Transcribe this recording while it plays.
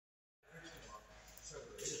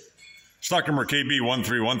Stock number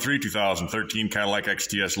KB1313, 2013 Cadillac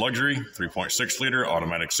Xts Luxury, 3.6 liter,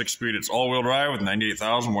 automatic 6-speed. It's all-wheel drive with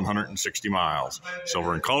 98,160 miles.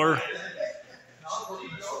 Silver in color.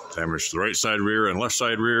 Damage to the right side rear and left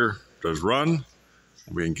side rear. Does run.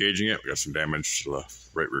 We'll be engaging it. We got some damage to the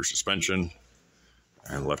right rear suspension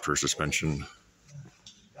and left rear suspension.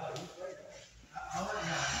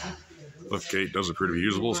 Lift gate does appear to be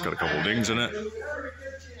usable. It's got a couple of dings in it.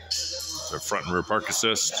 It's a front and rear park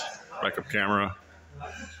assist. Backup camera.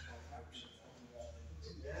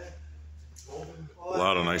 A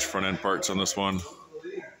lot of nice front end parts on this one.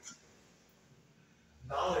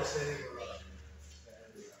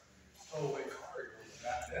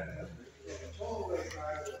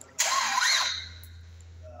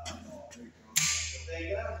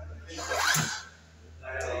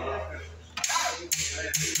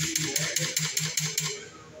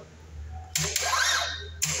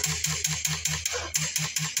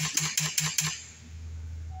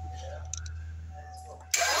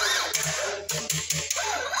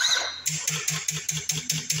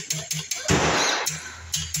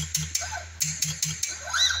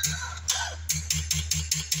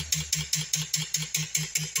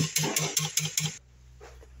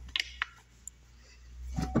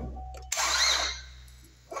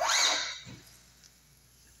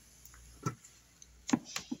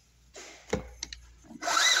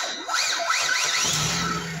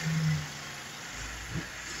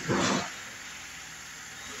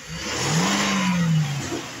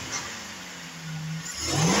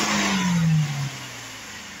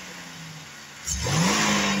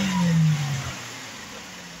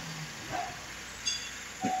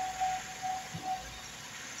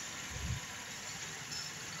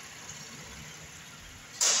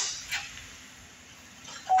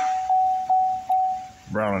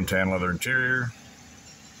 Brown and tan leather interior,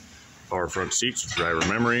 power front seats with driver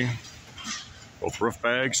memory, both roof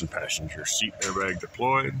bags and passenger seat airbag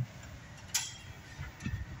deployed.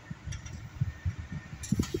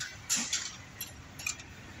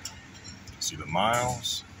 See the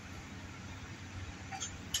miles.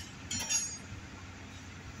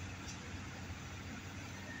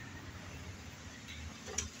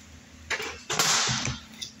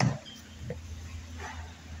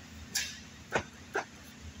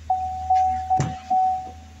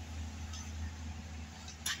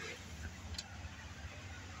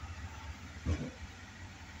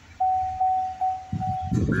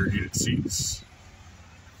 Rear heated seats.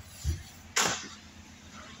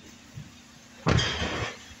 I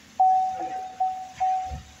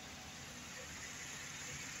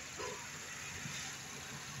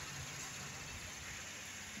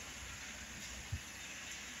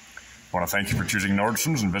want to thank you for choosing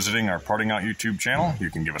Nordson's and visiting our Parting Out YouTube channel. You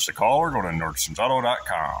can give us a call or go to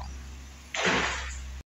nordsonsauto.com.